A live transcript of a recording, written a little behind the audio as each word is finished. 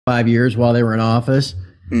5 years while they were in office.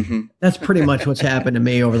 Mm-hmm. That's pretty much what's happened to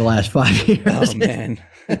me over the last 5 years. Oh, man.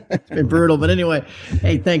 It's been brutal. But anyway,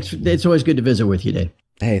 hey, thanks. It's always good to visit with you, Dave.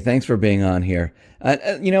 Hey, thanks for being on here.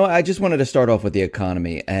 I just wanted to start off with the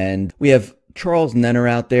economy. And we have Charles Nenner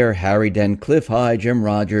out there, Harry Dent, Cliff High, Jim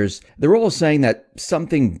Rogers. They're all saying that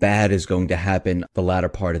something bad is going to happen the latter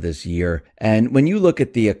part of this year. And when you look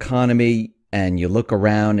at the economy and you look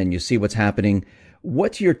around and you see what's happening,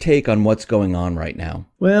 what's your take on what's going on right now?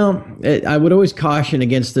 Well, I would always caution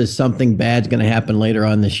against this something bad's going to happen later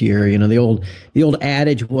on this year. You know, the old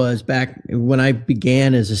adage was back when I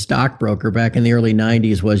began as a stockbroker back in the early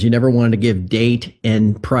 90s was you never wanted to give date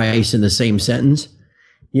and price in the same sentence.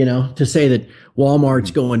 You know, to say that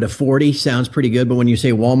Walmart's going to 40 sounds pretty good, but when you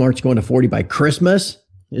say Walmart's going to 40 by Christmas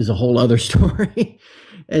is a whole other story.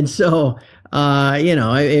 And so,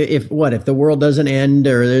 if the world doesn't end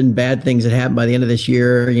or then bad things that happen by the end of this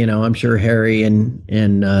year, I'm sure Harry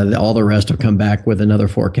and all the rest will come back with another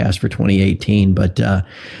forecast for 2018. But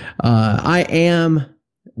I am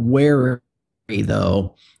wary,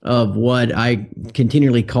 though, of what I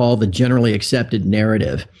continually call the generally accepted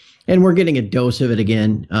narrative. And we're getting a dose of it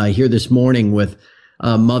again here this morning with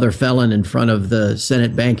Mother Felon in front of the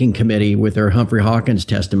Senate Banking Committee with her Humphrey Hawkins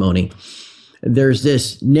testimony. There's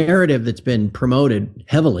this narrative that's been promoted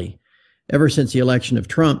heavily ever since the election of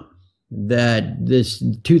Trump that this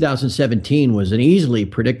 2017 was an easily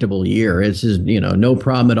predictable year. It's just, no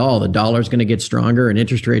problem at all. The dollar's going to get stronger and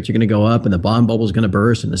interest rates are going to go up and the bond bubble is going to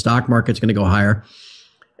burst and the stock market's going to go higher,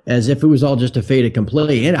 as if it was all just a fait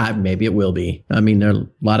accompli. And maybe it will be. I mean, there are a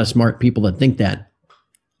lot of smart people that think that.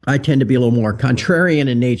 I tend to be a little more contrarian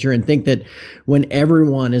in nature and think that when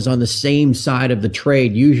everyone is on the same side of the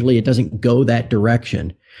trade, usually it doesn't go that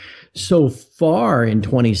direction. So far in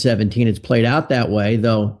 2017, it's played out that way,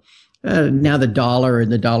 though now the dollar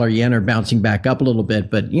and the dollar yen are bouncing back up a little bit.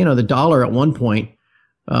 But, the dollar at one point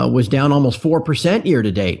was down almost 4% year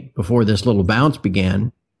to date before this little bounce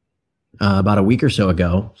began. About a week or so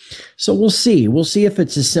ago. So we'll see. We'll see if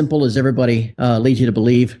it's as simple as everybody leads you to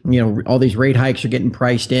believe. All these rate hikes are getting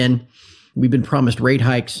priced in. We've been promised rate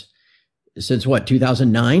hikes since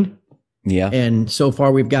 2009? Yeah. And so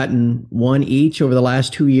far we've gotten one each over the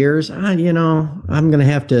last 2 years. I'm going to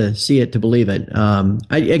have to see it to believe it.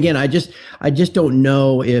 I just don't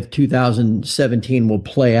know if 2017 will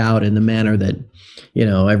play out in the manner that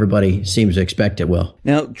everybody seems to expect it will.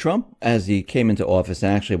 Now, Trump, as he came into office,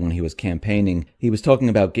 actually, when he was campaigning, he was talking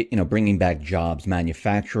about, bringing back jobs,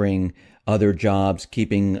 manufacturing, other jobs,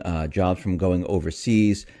 keeping jobs from going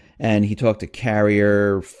overseas. And he talked to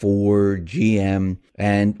Carrier, Ford, GM,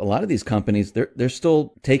 and a lot of these companies, they're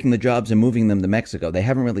still taking the jobs and moving them to Mexico. They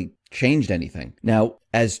haven't really changed anything. Now,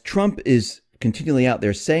 as Trump is continually out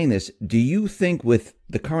there saying this, do you think with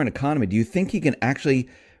the current economy, do you think he can actually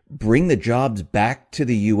bring the jobs back to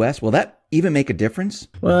the U.S.? Will that even make a difference?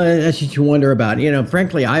 Well, that's what you wonder about.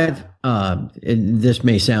 Frankly, this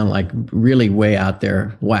may sound like really way out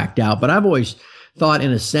there, whacked out, but I've always thought,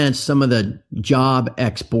 in a sense, some of the job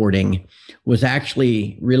exporting was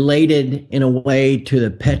actually related in a way to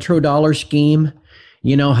the petrodollar scheme.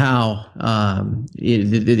 You know how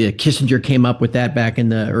the Kissinger came up with that back in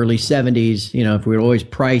the early 70s. If we would always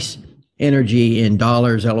price energy in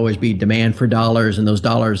dollars, there'll always be demand for dollars, and those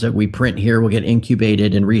dollars that we print here will get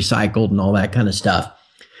incubated and recycled and all that kind of stuff.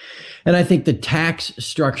 And I think the tax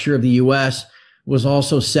structure of the U.S. was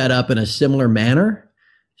also set up in a similar manner,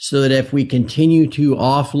 so that if we continue to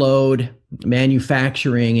offload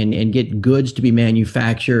manufacturing and get goods to be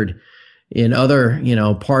manufactured in other,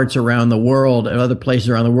 parts around the world, and other places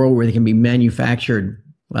around the world where they can be manufactured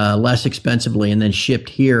less expensively and then shipped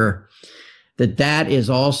here, that is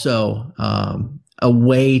also a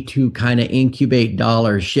way to kind of incubate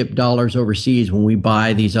dollars, ship dollars overseas when we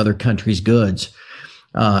buy these other countries' goods,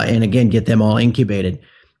 and again, get them all incubated.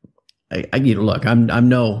 Look, I'm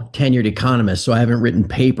no tenured economist, so I haven't written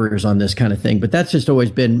papers on this kind of thing, but that's just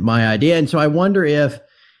always been my idea. And so I wonder if,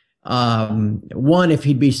 if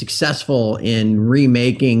he'd be successful in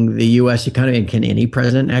remaking the U.S. economy, and can any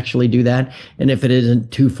president actually do that? And if it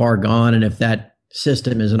isn't too far gone, and if that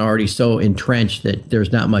system isn't already so entrenched that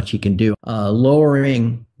there's not much he can do,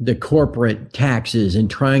 lowering the corporate taxes and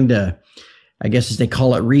trying to, I guess as they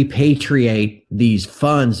call it, repatriate these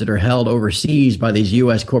funds that are held overseas by these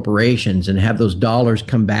U.S. corporations and have those dollars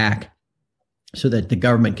come back so that the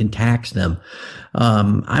government can tax them.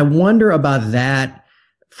 I wonder about that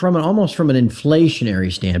almost from an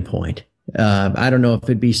inflationary standpoint. I don't know if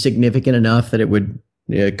it'd be significant enough that it would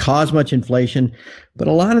cause much inflation, but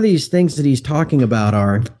a lot of these things that he's talking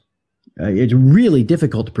about it's really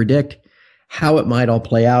difficult to predict how it might all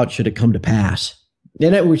play out should it come to pass.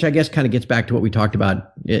 which I guess kind of gets back to what we talked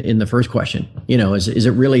about in the first question. Is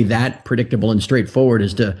it really that predictable and straightforward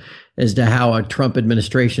as to how a Trump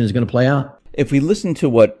administration is going to play out? If we listen to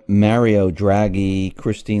what Mario Draghi,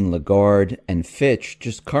 Christine Lagarde, and Fitch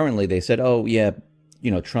just currently, they said, oh, yeah,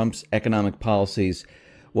 Trump's economic policies,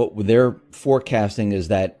 what they're forecasting is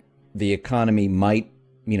that the economy might,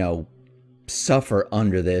 suffer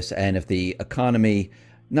under this. And if the economy,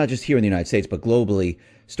 not just here in the United States, but globally,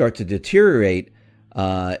 start to deteriorate,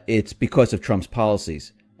 it's because of Trump's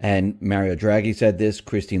policies. And Mario Draghi said this,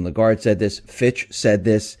 Christine Lagarde said this, Fitch said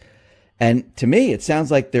this. And to me, it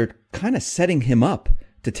sounds like they're kind of setting him up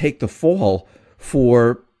to take the fall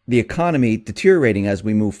for the economy deteriorating as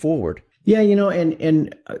we move forward. Yeah,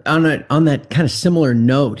 and on that kind of similar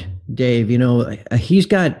note, Dave,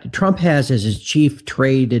 Trump has as his chief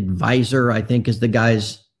trade advisor, I think is the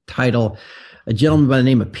guy's title, a gentleman by the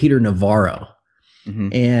name of Peter Navarro. Mm-hmm.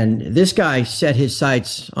 And this guy set his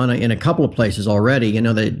sights in a couple of places already.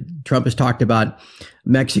 That Trump has talked about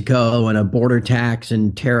Mexico and a border tax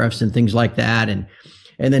and tariffs and things like that. And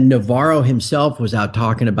then Navarro himself was out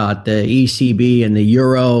talking about the ECB and the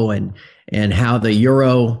euro and how the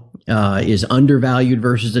euro is undervalued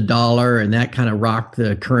versus the dollar. And that kind of rocked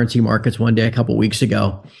the currency markets one day a couple of weeks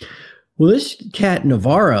ago. Well, this cat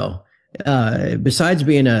Navarro, besides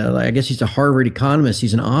being I guess he's a Harvard economist,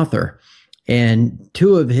 he's an author. And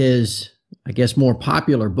two of his, I guess, more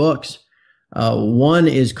popular books, one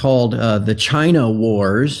is called The China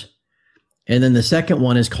Wars. And then the second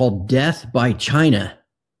one is called Death by China.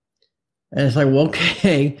 And it's like, well,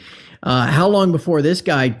 okay, how long before this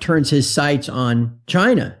guy turns his sights on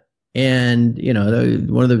China? And, if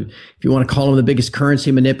you want to call him the biggest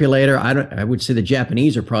currency manipulator, I would say the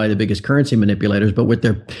Japanese are probably the biggest currency manipulators, but with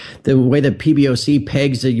the way the PBOC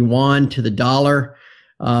pegs the yuan to the dollar,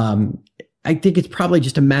 I think it's probably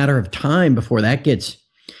just a matter of time before that gets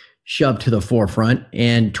shoved to the forefront.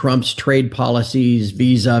 And Trump's trade policies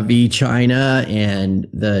vis-a-vis China and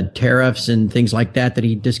the tariffs and things like that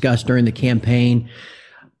he discussed during the campaign,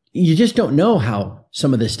 you just don't know how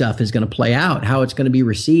some of this stuff is going to play out, how it's going to be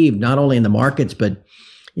received, not only in the markets, but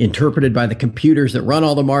interpreted by the computers that run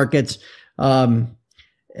all the markets.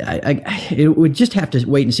 It would just have to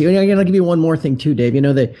wait and see. I'm going to give you one more thing too, Dave.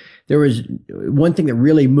 That there was one thing that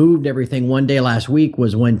really moved everything one day last week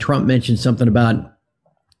was when Trump mentioned something about,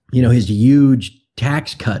 his huge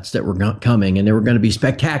tax cuts that were coming and they were going to be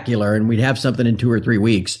spectacular and we'd have something in 2 or 3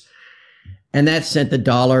 weeks. And that sent the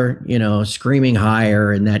dollar, screaming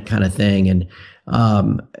higher and that kind of thing. And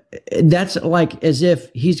that's like as if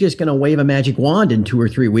he's just going to wave a magic wand in 2 or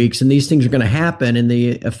 3 weeks and these things are going to happen and the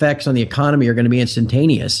effects on the economy are going to be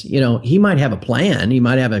instantaneous. He might have a plan. He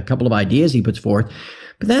might have a couple of ideas he puts forth,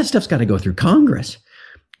 but that stuff's got to go through Congress.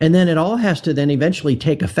 And then it all has to then eventually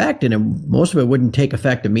take effect. And most of it wouldn't take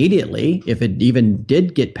effect immediately if it even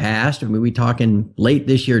did get passed. I mean, we're talking late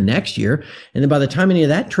this year, next year. And then by the time any of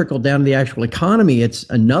that trickled down to the actual economy, it's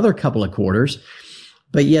another couple of quarters.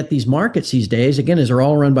 But yet these markets these days, again, as they're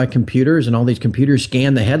all run by computers and all these computers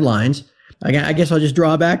scan the headlines, I guess I'll just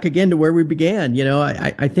draw back again to where we began.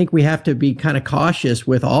 I think we have to be kind of cautious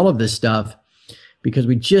with all of this stuff because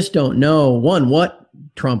we just don't know, one, what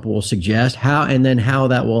Trump will suggest, how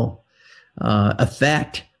that will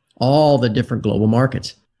affect all the different global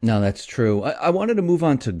markets. No, that's true. I wanted to move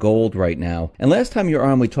on to gold right now. And last time you were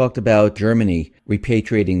on, we talked about Germany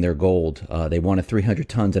repatriating their gold. They wanted 300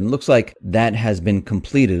 tons, and it looks like that has been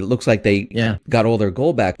completed. It looks like they got all their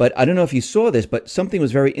gold back. But I don't know if you saw this, but something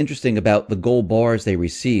was very interesting about the gold bars they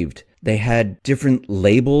received. They had different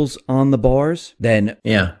labels on the bars than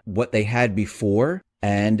what they had before.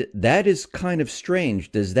 And that is kind of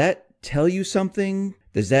strange. Does that tell you something?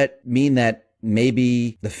 Does that mean that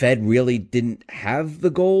maybe the Fed really didn't have the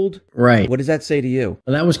gold? Right. What does that say to you?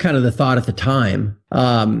 Well, that was kind of the thought at the time.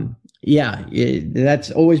 That's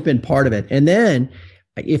always been part of it. And then,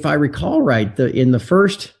 if I recall right, in the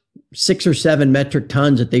first 6 or 7 metric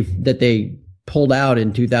tons that they pulled out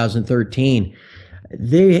in 2013,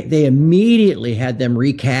 they immediately had them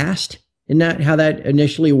recast. Isn't that how that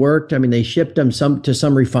initially worked? I mean, they shipped them to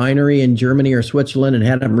some refinery in Germany or Switzerland and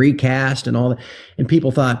had them recast and all that. And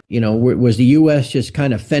people thought, was the U.S. just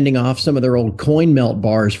kind of fending off some of their old coin melt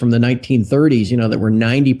bars from the 1930s, that were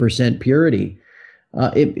 90% purity?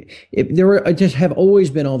 There just have always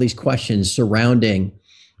been all these questions surrounding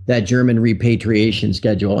that German repatriation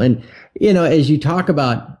schedule. And, as you talk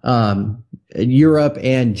about Europe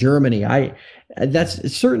and Germany,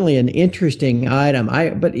 that's certainly an interesting item.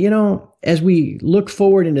 But as we look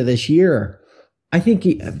forward into this year, I think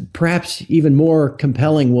perhaps even more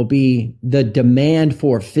compelling will be the demand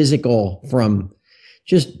for physical from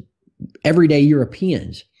just everyday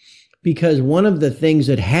Europeans, because one of the things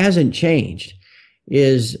that hasn't changed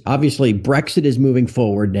is obviously Brexit is moving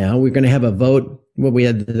forward now. We're going to have a vote. Well, we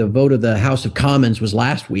had the vote of the House of Commons was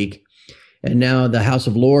last week, and now the House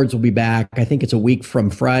of Lords will be back. I think it's a week from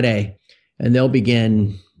Friday, and they'll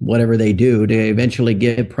begin whatever they do to eventually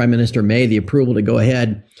give Prime Minister May the approval to go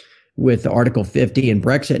ahead with Article 50 and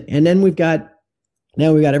Brexit. And then we've got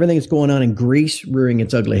everything that's going on in Greece rearing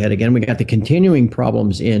its ugly head again. We got the continuing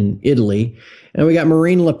problems in Italy, and we got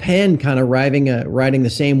Marine Le Pen kind of riding the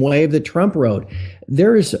same wave that Trump rode.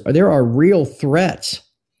 There are real threats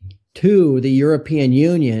to the European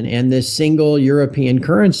Union and this single European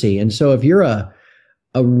currency. And so if you're a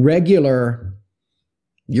regular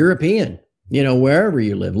European, wherever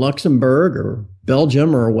you live, Luxembourg or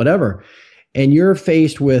Belgium or whatever, and you're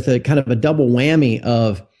faced with a kind of a double whammy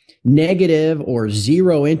of negative or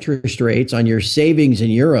zero interest rates on your savings in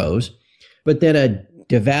euros, but then a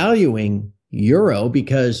devaluing euro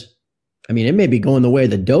because, it may be going the way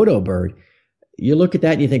of the dodo bird. You look at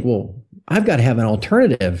that and you think, well, I've got to have an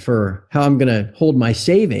alternative for how I'm going to hold my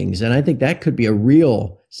savings. And I think that could be a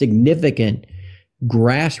real significant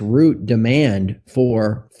grassroots demand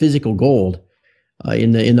for physical gold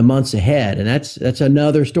in the months ahead. And that's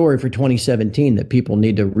another story for 2017 that people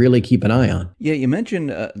need to really keep an eye on. Yeah, you mentioned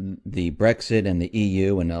the Brexit and the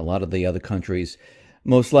EU and a lot of the other countries.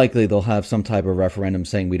 Most likely they'll have some type of referendum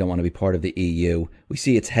saying we don't want to be part of the EU. We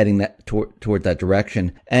see it's heading toward that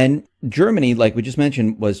direction. And Germany, like we just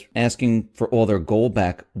mentioned, was asking for all their gold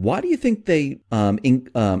back. Why do you think they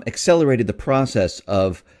accelerated the process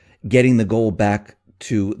of getting the gold back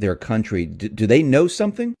to their country? Do they know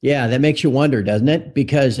something? Yeah, that makes you wonder, doesn't it?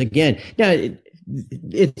 Because again, now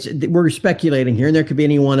we're speculating here, and there could be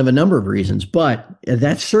any one of a number of reasons, but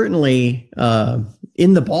that's certainly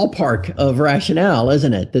in the ballpark of rationale,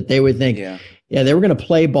 isn't it? That they would think, yeah, they were going to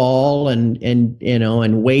play ball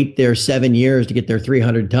and wait their 7 years to get their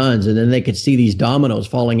 300 tons, and then they could see these dominoes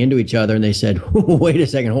falling into each other, and they said, "Wait a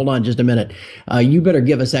second, hold on, just a minute. You better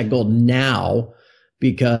give us that gold now."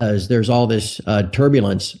 Because there's all this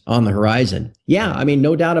turbulence on the horizon. Yeah,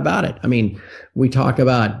 no doubt about it. We talk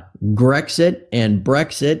about Grexit and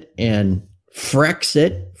Brexit and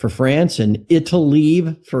Frexit for France and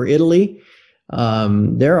Italy for Italy.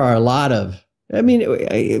 There are a lot of,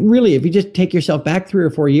 really, if you just take yourself back 3 or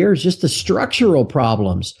 4 years, just the structural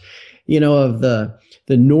problems, of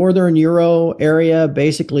the northern euro area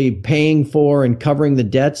basically paying for and covering the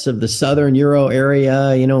debts of the southern euro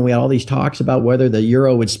area. We had all these talks about whether the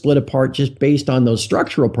euro would split apart just based on those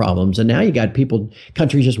structural problems. And now you got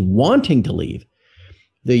countries just wanting to leave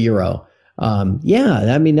the euro.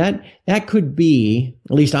 That could be,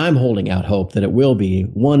 at least I'm holding out hope that it will be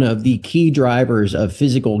one of the key drivers of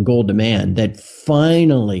physical gold demand that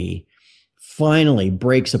finally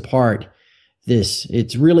breaks apart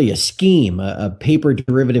it's really a scheme, a paper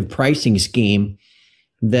derivative pricing scheme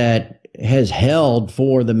that has held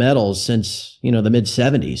for the metals since, the mid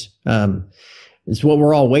 70s. It's what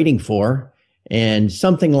we're all waiting for. And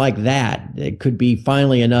something like that, it could be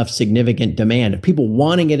finally enough significant demand of people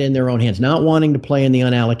wanting it in their own hands, not wanting to play in the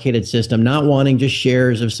unallocated system, not wanting just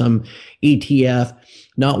shares of some ETF,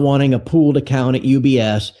 not wanting a pooled account at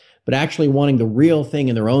UBS, but actually wanting the real thing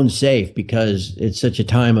in their own safe because it's such a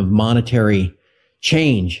time of monetary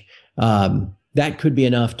change. That could be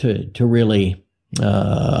enough to really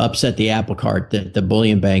upset the apple cart that the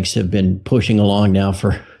bullion banks have been pushing along now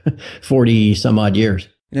for 40 some odd years.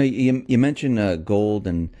 You mentioned gold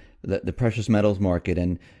and the precious metals market,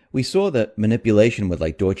 and we saw that manipulation with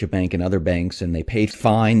like Deutsche Bank and other banks, and they paid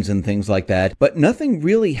fines and things like that, but nothing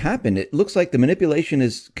really happened. It looks like the manipulation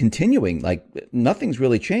is continuing, like nothing's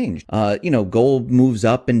really changed. Gold moves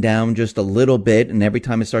up and down just a little bit, and every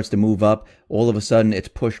time it starts to move up, all of a sudden it's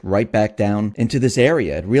pushed right back down into this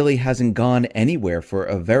area. It really hasn't gone anywhere for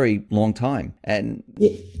a very long time. And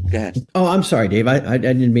go ahead. Oh, I'm sorry, Dave. I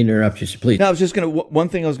didn't mean to interrupt you, so please. No, I was just one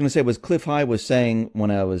thing I was going to say was Cliff High was saying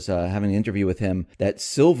when I was having an interview with him that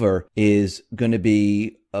silver is going to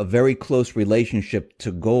be a very close relationship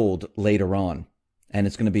to gold later on. And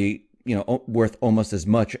it's going to be, worth almost as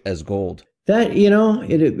much as gold. That,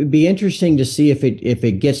 it would be interesting to see if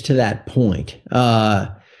it gets to that point.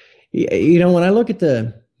 When I look at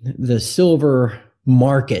the silver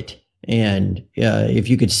market, and if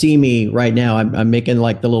you could see me right now, I'm making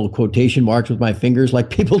like the little quotation marks with my fingers like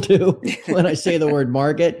people do when I say the word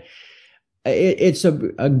market. It's a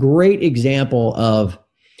great example of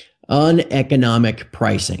uneconomic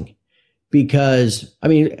pricing because,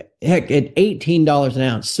 heck, at $18 an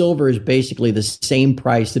ounce, silver is basically the same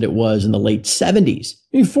price that it was in the late 70s,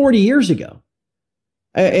 40 years ago.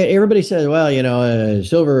 Everybody says, well,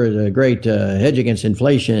 silver is a great hedge against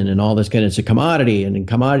inflation and all this kind of, it's a commodity and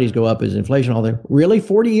commodities go up as inflation, all that. Really?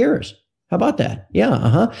 40 years? How about that? Yeah.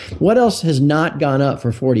 Uh-huh. What else has not gone up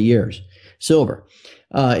for 40 years? Silver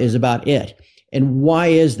is about it. And why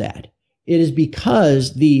is that? It is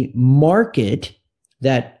because the market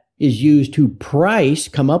that is used to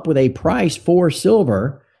come up with a price for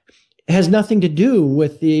silver has nothing to do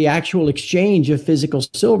with the actual exchange of physical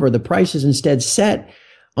silver. The price is instead set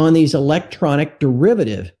on these electronic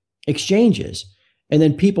derivative exchanges. And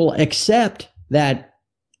then people accept that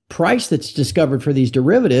price that's discovered for these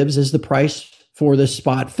derivatives as the price for the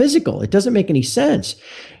spot physical. It doesn't make any sense.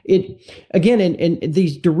 Again, in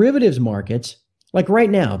these derivatives markets, like right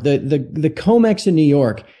now, the COMEX in New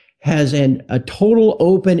York has a total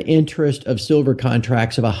open interest of silver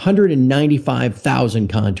contracts of 195,000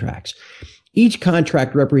 contracts. Each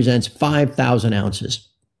contract represents 5,000 ounces.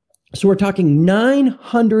 So we're talking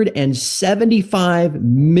 975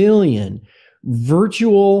 million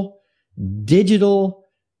virtual digital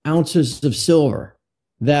ounces of silver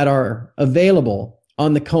that are available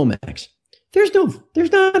on the COMEX. There's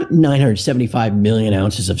not 975 million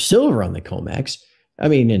ounces of silver on the COMEX. I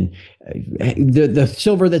mean, and the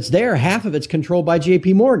silver that's there, half of it's controlled by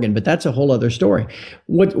JP Morgan, but that's a whole other story.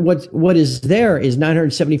 What is there is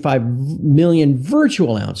 975 million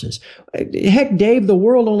virtual ounces. Heck, Dave, the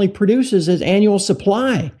world only produces its annual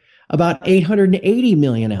supply about 880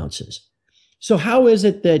 million ounces. So how is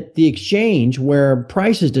it that the exchange where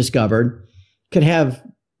price is discovered could have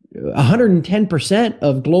 110%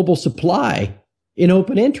 of global supply in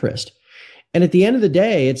open interest? And at the end of the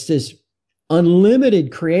day, it's this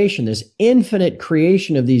unlimited creation, this infinite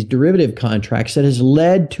creation of these derivative contracts that has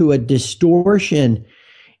led to a distortion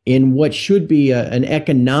in what should be an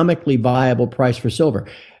economically viable price for silver.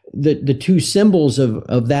 The two symbols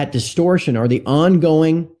of that distortion are the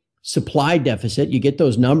ongoing supply deficit. You get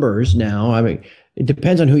those numbers now. I mean, it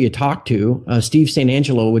depends on who you talk to. Steve St.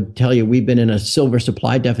 Angelo would tell you we've been in a silver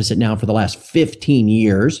supply deficit now for the last 15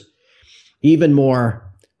 years. Even more,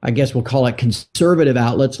 I guess we'll call it conservative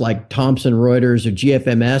outlets like Thomson Reuters or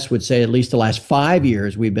GFMS would say at least the last 5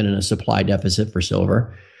 years we've been in a supply deficit for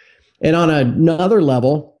silver. And on another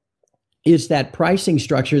level is that pricing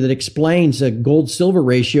structure that explains a gold silver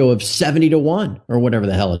ratio of 70-1 or whatever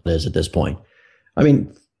the hell it is at this point. I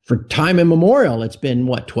mean, for time immemorial, it's been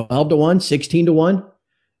what, 12-1, 16-1?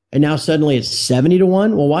 And now suddenly it's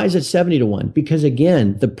 70-1. Well, why is it 70-1? Because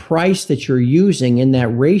again, the price that you're using in that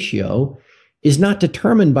ratio is not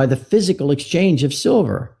determined by the physical exchange of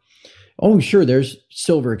silver. Oh, sure, there's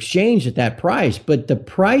silver exchange at that price, but the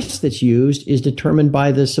price that's used is determined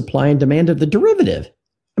by the supply and demand of the derivative.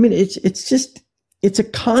 I mean, it's a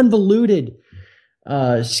convoluted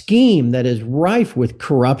scheme that is rife with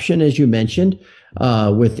corruption, as you mentioned,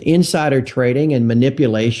 with insider trading and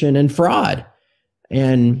manipulation and fraud.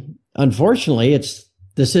 And unfortunately, it's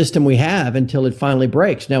the system we have until it finally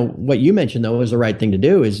breaks. Now, what you mentioned, though, is the right thing to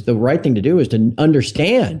do is to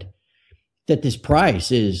understand that this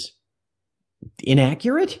price is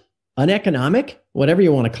inaccurate, uneconomic, whatever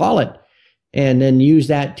you want to call it, and then use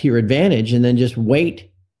that to your advantage and then just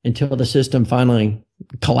wait until the system finally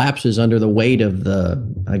collapses under the weight of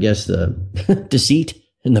the deceit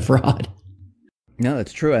and the fraud. No,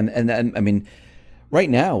 that's true. And I mean, right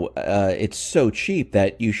now, it's so cheap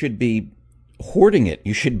that you should be hoarding it.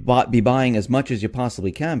 You should be buying as much as you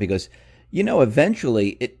possibly can because,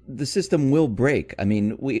 eventually the system will break. I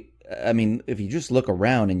mean, if you just look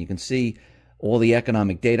around and you can see all the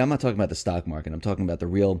economic data, I'm not talking about the stock market. I'm talking about the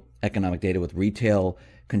real economic data with retail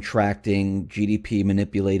contracting, GDP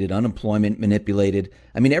manipulated, unemployment manipulated.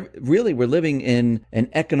 I mean, really, we're living in an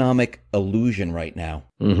economic illusion right now.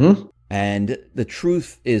 Mm-hmm. And the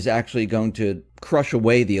truth is actually going to crush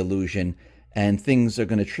away the illusion and things are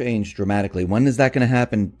going to change dramatically. When is that going to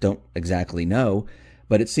happen? Don't exactly know.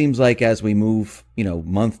 But it seems like as we move,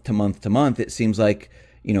 month to month to month, it seems like,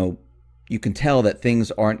 you can tell that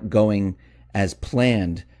things aren't going as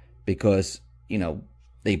planned because,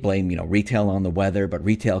 they blame, retail on the weather, but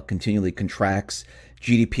retail continually contracts.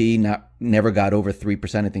 GDP never got over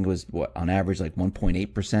 3%. I think it was on average like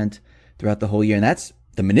 1.8% throughout the whole year. And that's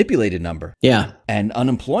the manipulated number. Yeah. And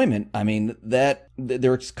unemployment, I mean,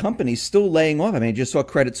 there's companies still laying off. I mean, I just saw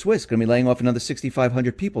Credit Suisse going to be laying off another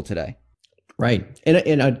 6,500 people today. Right.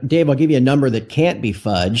 And Dave, I'll give you a number that can't be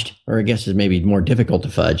fudged, or I guess is maybe more difficult to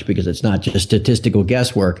fudge because it's not just statistical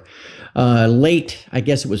guesswork. Late, I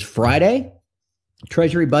guess it was Friday,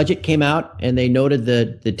 Treasury budget came out and they noted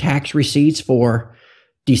the tax receipts for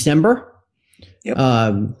December. Yep.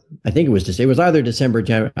 I think it was either December,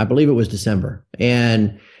 January. I believe it was December.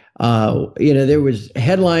 And There was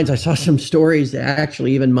headlines. I saw some stories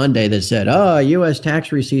actually even Monday that said, "Oh, U.S.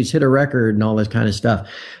 tax receipts hit a record" and all this kind of stuff.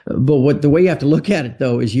 But the way you have to look at it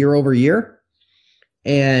though is year over year,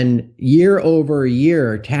 and year over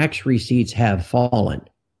year, tax receipts have fallen,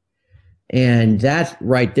 and that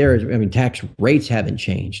right there is, I mean, tax rates haven't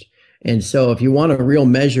changed. And so, if you want a real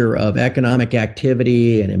measure of economic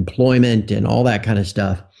activity and employment and all that kind of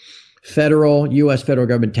stuff, U.S. federal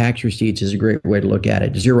government tax receipts is a great way to look at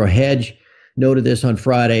it. Zero Hedge noted this on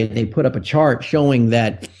Friday. They put up a chart showing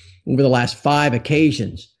that over the last 5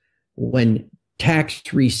 occasions, when tax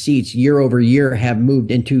receipts year over year have moved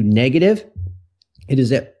into negative, it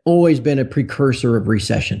has always been a precursor of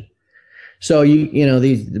recession. So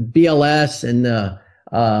these BLS and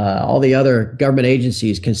all the other government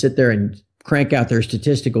agencies can sit there and crank out their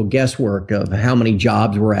statistical guesswork of how many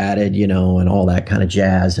jobs were added, and all that kind of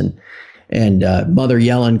jazz. And Mother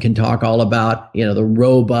Yellen can talk all about, the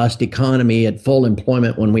robust economy at full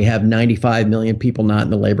employment when we have 95 million people not in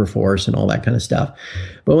the labor force and all that kind of stuff.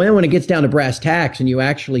 But when it gets down to brass tacks and you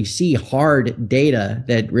actually see hard data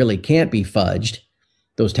that really can't be fudged,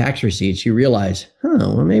 those tax receipts, you realize,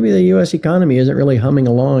 well, maybe the U.S. economy isn't really humming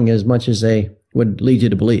along as much as they would lead you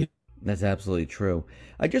to believe. That's absolutely true.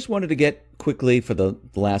 I just wanted to get quickly for the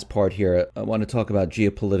last part here. I want to talk about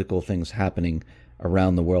geopolitical things happening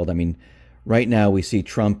around the world. I mean, right now we see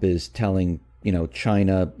Trump is telling,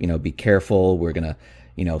 China, be careful. We're going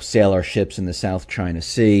to, sail our ships in the South China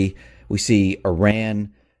Sea. We see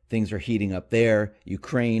Iran, things are heating up there.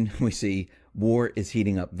 Ukraine, we see war is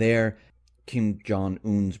heating up there. Kim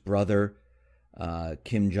Jong-un's brother,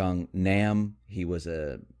 Kim Jong-nam, he was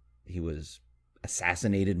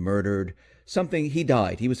assassinated, murdered, something. He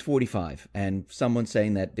died. He was 45. And someone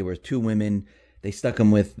saying that there were 2 women, they stuck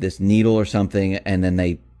him with this needle or something, and then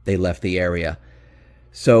they left the area.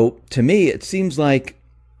 So to me, it seems like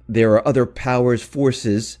there are other powers,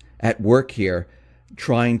 forces at work here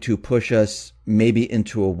trying to push us maybe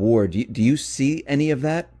into a war. Do you see any of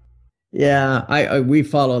that? Yeah, we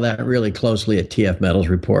follow that really closely at TF Metals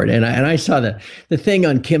Report, and I saw the thing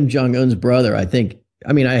on Kim Jong Un's brother. I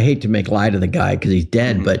hate to make light of the guy because he's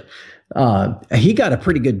dead, but he got a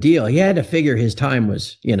pretty good deal. He had to figure his time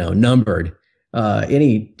was numbered.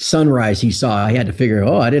 Any sunrise he saw, he had to figure,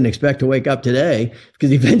 I didn't expect to wake up today,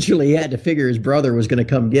 because eventually he had to figure his brother was going to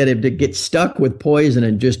come get him. To get stuck with poison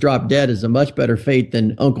and just drop dead is a much better fate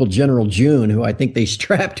than Uncle General June, who I think they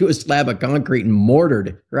strapped to a slab of concrete and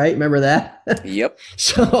mortared, right? Remember that? Yep.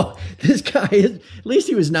 So this guy, at least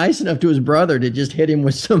he was nice enough to his brother to just hit him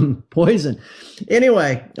with some poison.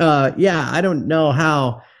 Anyway, I don't know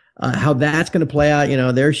how that's going to play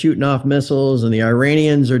out. They're shooting off missiles and the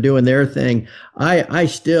Iranians are doing their thing.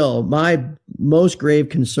 My most grave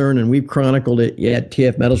concern, and we've chronicled it at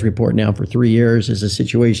TF Metals Report now for 3 years, is the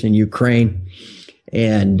situation in Ukraine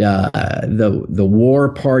and the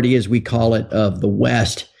war party, as we call it, of the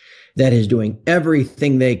West, that is doing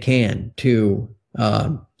everything they can to,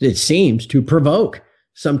 it seems, to provoke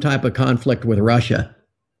some type of conflict with Russia.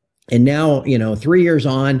 And now, 3 years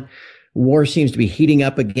on, war seems to be heating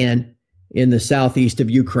up again in the southeast of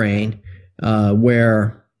Ukraine,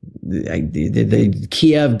 where the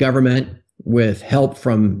Kiev government, with help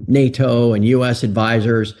from NATO and U.S.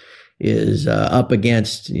 advisors, is up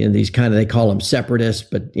against these kind of, they call them separatists,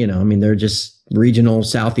 but they're just regional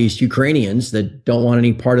southeast Ukrainians that don't want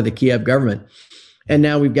any part of the Kiev government. And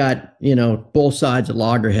now we've got both sides of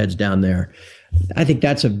loggerheads down there. I think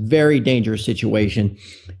that's a very dangerous situation.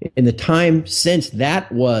 In the time since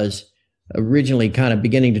that was originally kind of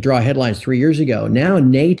beginning to draw headlines 3 years ago, now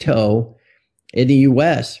NATO and the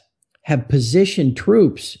U.S. have positioned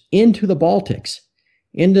troops into the Baltics,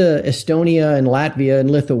 into Estonia and Latvia and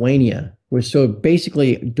Lithuania, so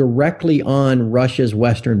basically directly on Russia's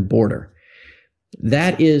western border.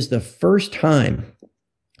 That is the first time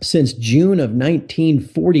since June of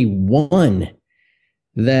 1941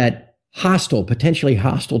 that potentially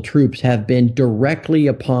hostile troops have been directly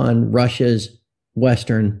upon Russia's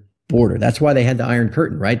western border. That's why they had the Iron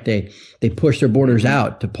Curtain, right? They pushed their borders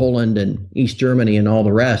out to Poland and East Germany and all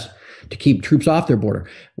the rest to keep troops off their border.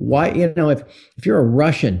 Why, if you're a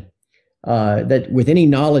Russian that with any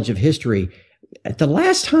knowledge of history, at the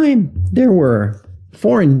last time there were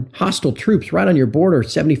foreign hostile troops right on your border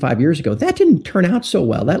 75 years ago, that didn't turn out so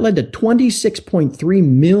well. That led to 26.3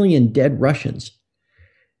 million dead Russians.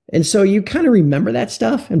 And so you kind of remember that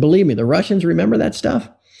stuff. And believe me, the Russians remember that stuff.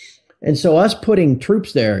 And so us putting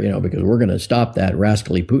troops there, because we're going to stop that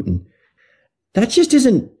rascally Putin, that just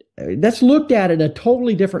isn't, that's looked at in a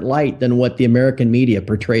totally different light than what the American media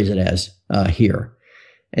portrays it as here.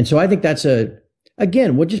 And so I think that's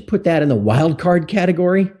again, we'll just put that in the wild card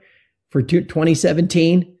category. for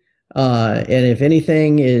 2017. And if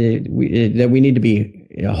anything that we need to be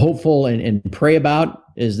hopeful and pray about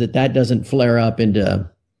is that doesn't flare up into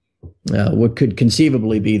what could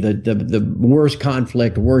conceivably be the worst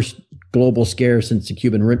conflict, worst global scare since the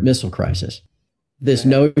Cuban Missile Crisis. This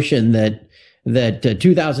notion that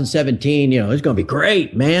 2017, is going to be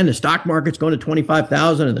great, man. The stock market's going to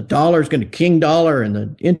 25,000 and the dollar's going to king dollar and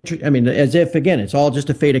the interest. I mean, as if, again, it's all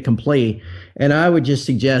just a fait accompli. And I would just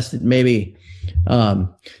suggest that maybe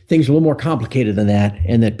things are a little more complicated than that,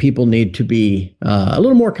 and that people need to be a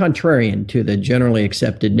little more contrarian to the generally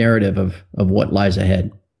accepted narrative of what lies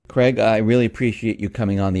ahead. Craig, I really appreciate you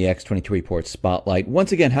coming on the X22 Report Spotlight.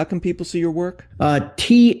 Once again, how can people see your work?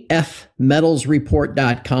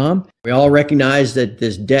 TFMetalsReport.com. We all recognize that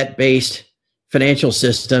this debt-based financial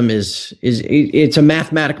system it's a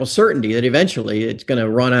mathematical certainty that eventually it's going to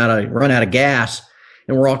run out of gas,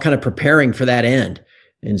 and we're all kind of preparing for that end.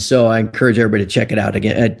 And so I encourage everybody to check it out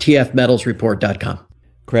again at TFMetalsReport.com.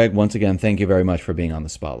 Craig, once again, thank you very much for being on the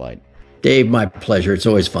Spotlight. Dave, my pleasure. It's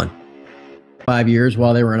always fun. 5 years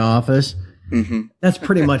while they were in office. Mm-hmm. That's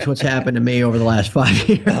pretty much what's happened to me over the last 5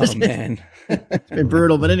 years. Oh, man. It's been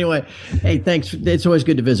brutal. But anyway, hey, thanks. It's always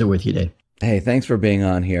good to visit with you, Dave. Hey, thanks for being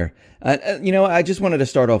on here. I just wanted to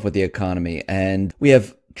start off with the economy. And we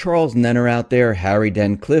have Charles Nenner out there, Harry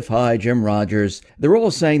Dent, Cliff High, Jim Rogers. They're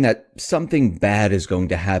all saying that something bad is going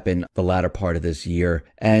to happen the latter part of this year.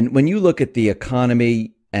 And when you look at the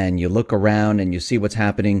economy and you look around and you see what's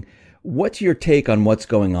happening, what's your take on what's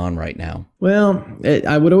going on right now? Well,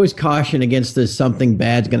 I would always caution against this something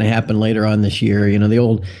bad's going to happen later on this year. The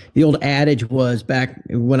old adage was, back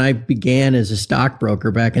when I began as a stockbroker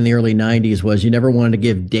back in the early 90s, was you never wanted to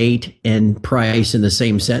give date and price in the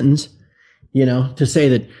same sentence. To say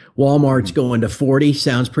that Walmart's going to 40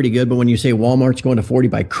 sounds pretty good, but when you say Walmart's going to 40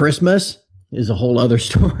 by Christmas is a whole other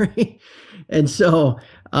story. And so,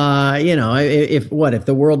 if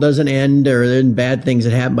the world doesn't end or there's bad things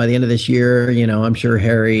that happen by the end of this year, I'm sure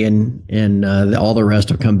Harry and all the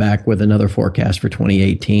rest will come back with another forecast for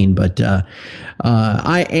 2018. But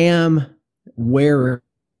I am wary,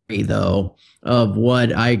 though, of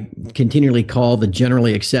what I continually call the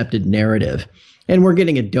generally accepted narrative. And we're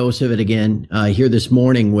getting a dose of it again here this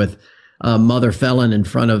morning with Mother Felon in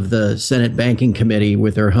front of the Senate Banking Committee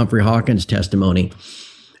with her Humphrey Hawkins testimony.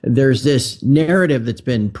 There's this narrative that's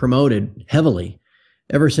been promoted heavily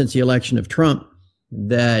ever since the election of Trump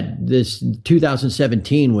that this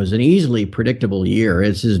 2017 was an easily predictable year.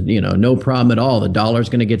 It's no problem at all. The dollar's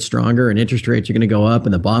going to get stronger and interest rates are going to go up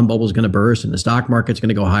and the bond bubble is going to burst and the stock market's going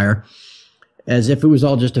to go higher, as if it was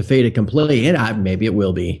all just a fait accompli. And maybe it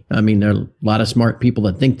will be. I mean, there are a lot of smart people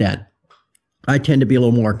that think that. I tend to be a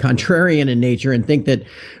little more contrarian in nature and think that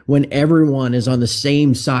when everyone is on the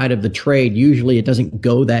same side of the trade, usually it doesn't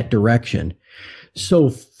go that direction.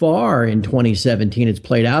 So far in 2017, it's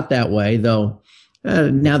played out that way, though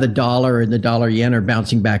now the dollar and the dollar yen are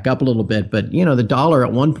bouncing back up a little bit. But, the dollar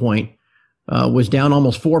at one point was down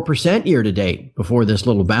almost 4% year to date before this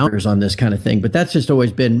little bounce on this kind of thing. But that's just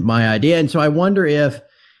always been my idea. And so I wonder if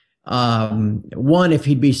if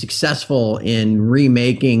he'd be successful in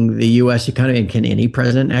remaking the U.S. economy, and can any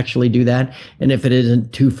president actually do that? And if it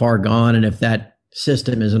isn't too far gone, and if that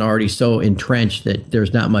system isn't already so entrenched that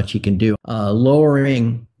there's not much he can do,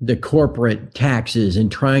 lowering the corporate taxes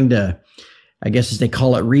and trying to, I guess as they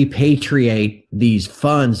call it, repatriate these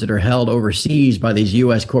funds that are held overseas by these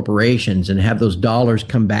U.S. corporations and have those dollars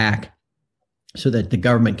come back so that the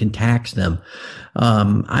government can tax them.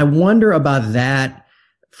 I wonder about that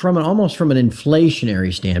almost from an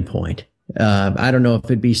inflationary standpoint. I don't know if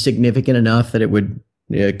it'd be significant enough that it would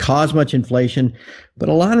cause much inflation, but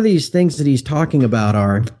a lot of these things that he's talking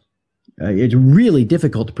about it's really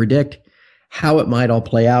difficult to predict how it might all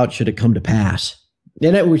play out should it come to pass.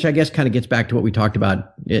 Which I guess kind of gets back to what we talked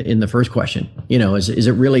about in the first question. Is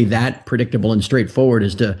it really that predictable and straightforward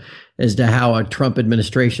as to how a Trump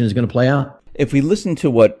administration is going to play out? If we listen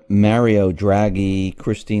to what Mario Draghi,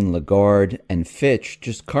 Christine Lagarde, and Fitch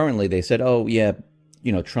just currently, they said, oh, yeah,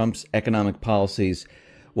 Trump's economic policies,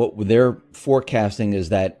 what they're forecasting is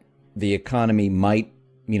that the economy might,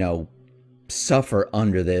 suffer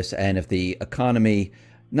under this. And if the economy,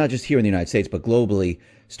 not just here in the United States, but globally,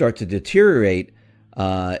 start to deteriorate,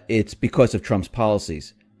 it's because of Trump's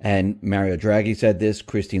policies. And Mario Draghi said this,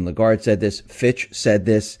 Christine Lagarde said this, Fitch said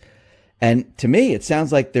this. And to me, it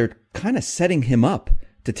sounds like they're kind of setting him up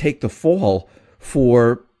to take the fall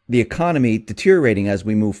for the economy deteriorating as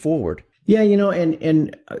we move forward. Yeah,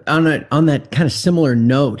 and on that kind of similar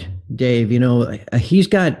note, Dave,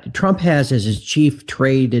 Trump has as his chief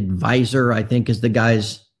trade advisor, I think is the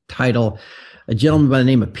guy's title, a gentleman by the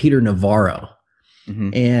name of Peter Navarro.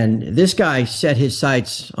 Hmm. And this guy set his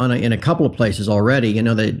sights on in a couple of places already. You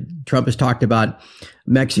know, that Trump has talked about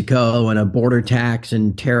Mexico and a border tax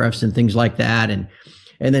and tariffs and things like that. And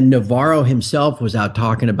then Navarro himself was out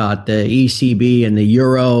talking about the ECB and the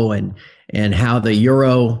euro and how the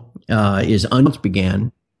euro is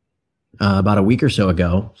began about a week or so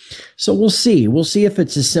ago. So we'll see. We'll see if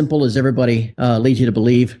it's as simple as everybody leads you to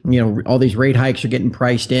believe. You know, all these rate hikes are getting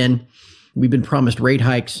priced in. We've been promised rate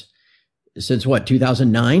hikes since what,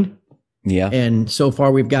 2009? Yeah. And so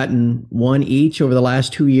far we've gotten one each over the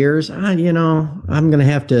last 2 years. You know, I'm going to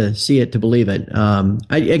have to see it to believe it.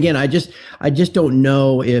 I just don't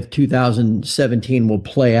know if 2017 will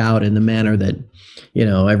play out in the manner that, you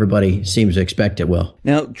know, everybody seems to expect it will.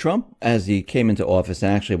 Now, Trump, as he came into office,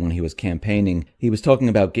 actually, when he was campaigning, he was talking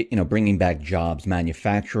about, bringing back jobs,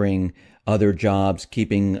 manufacturing, other jobs,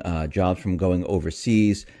 keeping jobs from going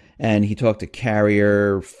overseas. And he talked to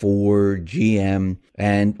Carrier, Ford, GM,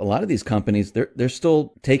 and a lot of these companies, they're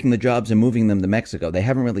still taking the jobs and moving them to Mexico. They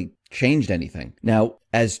haven't really changed anything. Now,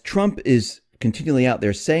 as Trump is continually out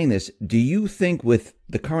there saying this, do you think with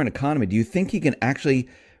the current economy, do you think he can actually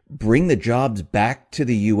bring the jobs back to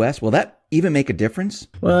the U.S.? Will that even make a difference?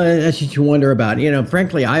 Well, that's what you wonder about. You know,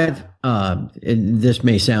 frankly, this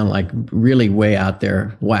may sound like really way out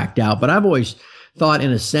there, whacked out, but I've always thought,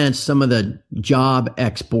 in a sense, some of the job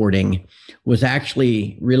exporting was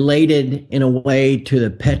actually related in a way to the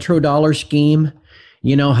petrodollar scheme.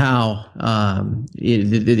 You know how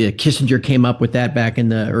the Kissinger came up with that back in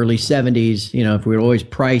the early 70s. You know, if we would always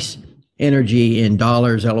price energy in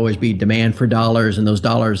dollars, there'll always be demand for dollars, and those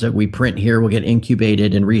dollars that we print here will get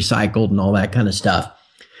incubated and recycled and all that kind of stuff.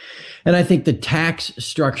 And I think the tax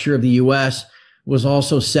structure of the U.S. was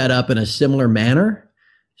also set up in a similar manner,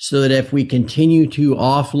 so that if we continue to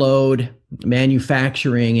offload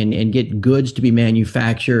manufacturing and get goods to be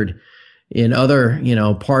manufactured in other, you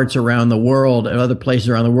know, parts around the world, and other places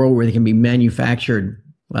around the world where they can be manufactured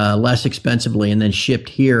less expensively and then shipped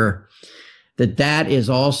here, that is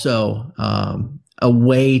also a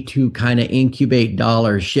way to kind of incubate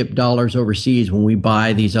dollars, ship dollars overseas when we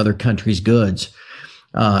buy these other countries' goods,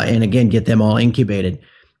 and again, get them all incubated.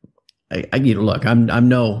 Look, I'm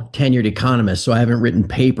no tenured economist, so I haven't written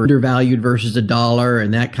paper undervalued versus a dollar,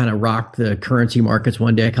 and that kind of rocked the currency markets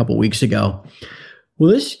one day a couple of weeks ago.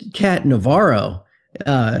 Well, this cat Navarro,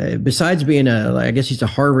 besides being I guess he's a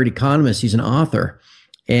Harvard economist, he's an author,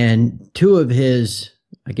 and two of his,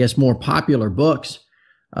 I guess, more popular books.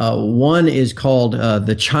 One is called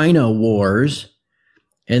The China Wars,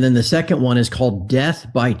 and then the second one is called Death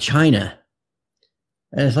by China.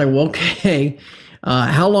 And it's like, well, okay.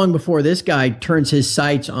 How long before this guy turns his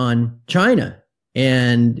sights on China?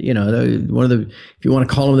 And, you know, if you want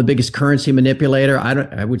to call him the biggest currency manipulator,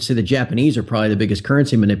 I would say the Japanese are probably the biggest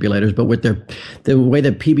currency manipulators, but with the way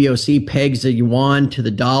the PBOC pegs the yuan to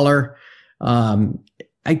the dollar, I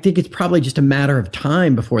think it's probably just a matter of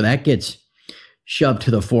time before that gets shoved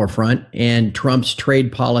to the forefront. And Trump's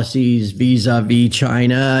trade policies vis-a-vis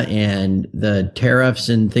China and the tariffs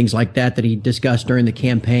and things like that he discussed during the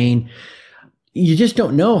campaign, you just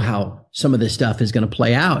don't know how some of this stuff is going to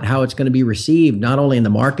play out, how it's going to be received, not only in the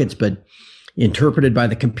markets, but interpreted by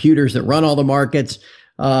the computers that run all the markets.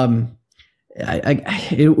 It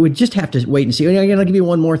would just have to wait and see. I'm going to give you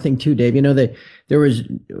one more thing too, Dave. You know, that there was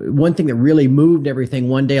one thing that really moved everything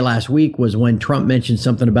one day last week was when Trump mentioned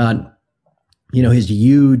something about, you know, his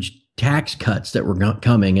huge tax cuts that were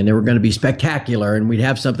coming, and they were going to be spectacular, and we'd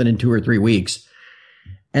have something in 2 or 3 weeks.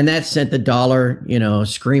 And that sent the dollar, you know,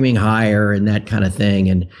 screaming higher and that kind of thing.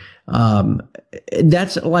 And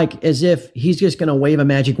that's like as if he's just going to wave a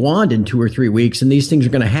magic wand in 2 or 3 weeks and these things are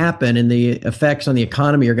going to happen and the effects on the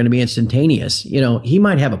economy are going to be instantaneous. You know, he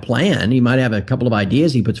might have a plan. He might have a couple of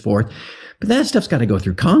ideas he puts forth, but that stuff's got to go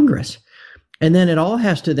through Congress. And then it all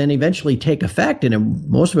has to then eventually take effect. And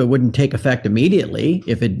most of it wouldn't take effect immediately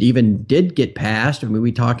if it even did get passed. I mean,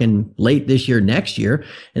 we're talking late this year, next year.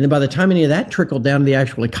 And then by the time any of that trickled down to the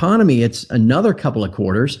actual economy, it's another couple of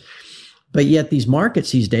quarters. But yet these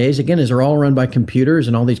markets these days, again, as they're all run by computers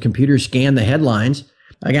and all these computers scan the headlines,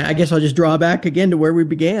 I guess I'll just draw back again to where we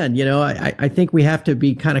began. You know, I think we have to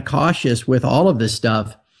be kind of cautious with all of this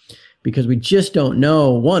stuff because we just don't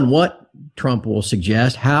know, one, what Trump will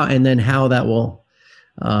suggest, how that will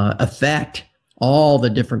affect all the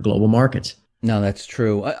different global markets. No, that's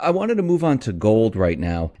true. I wanted to move on to gold right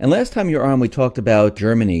now. And last time you were on, we talked about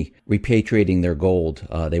Germany repatriating their gold.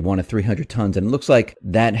 They wanted 300 tons, and it looks like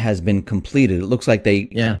that has been completed. It looks like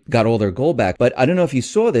they got all their gold back. But I don't know if you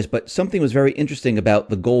saw this, but something was very interesting about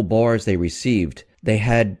the gold bars they received. they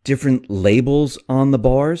had different labels on the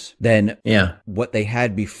bars than Yeah. what they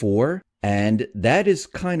had before. And that is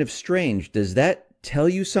kind of strange. Does that tell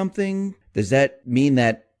you something? Does that mean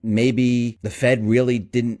that maybe the Fed really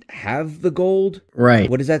didn't have the gold? Right.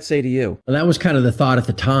 What does that say to you? Well, that was kind of the thought at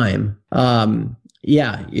the time.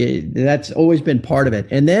 Yeah, that's always been part of it.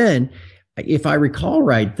 And then, if I recall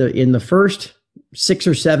right, in the first 6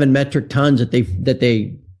 or 7 metric tons that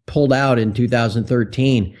they pulled out in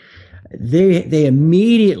 2013, they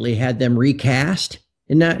immediately had them recast.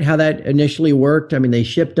 Isn't that how that initially worked? I mean, they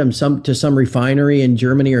shipped them to some refinery in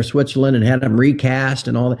Germany or Switzerland and had them recast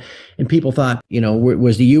and all that. And people thought,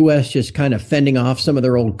 was the U.S. just kind of fending off some of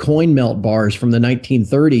their old coin melt bars from the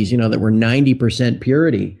 1930s, that were 90%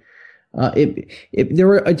 purity?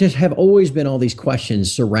 Just have always been all these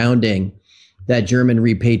questions surrounding that German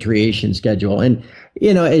repatriation schedule. And,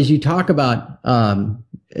 as you talk about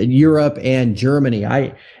Europe and Germany,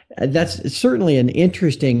 that's certainly an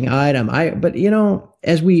interesting item. But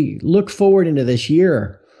as we look forward into this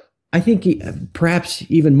year, I think perhaps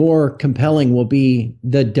even more compelling will be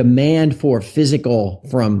the demand for physical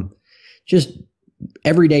from just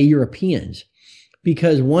everyday Europeans.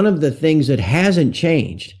 Because one of the things that hasn't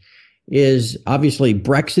changed is obviously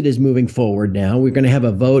Brexit is moving forward now. We're going to have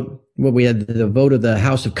a vote. Well, we had the vote of the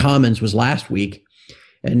House of Commons was last week,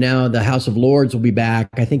 and now the House of Lords will be back.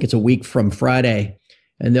 I think it's a week from Friday,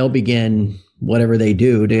 and they'll begin whatever they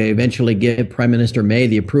do to eventually give Prime Minister May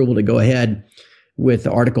the approval to go ahead with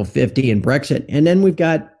Article 50 and Brexit. And then we've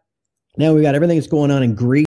got everything that's going on in Greece.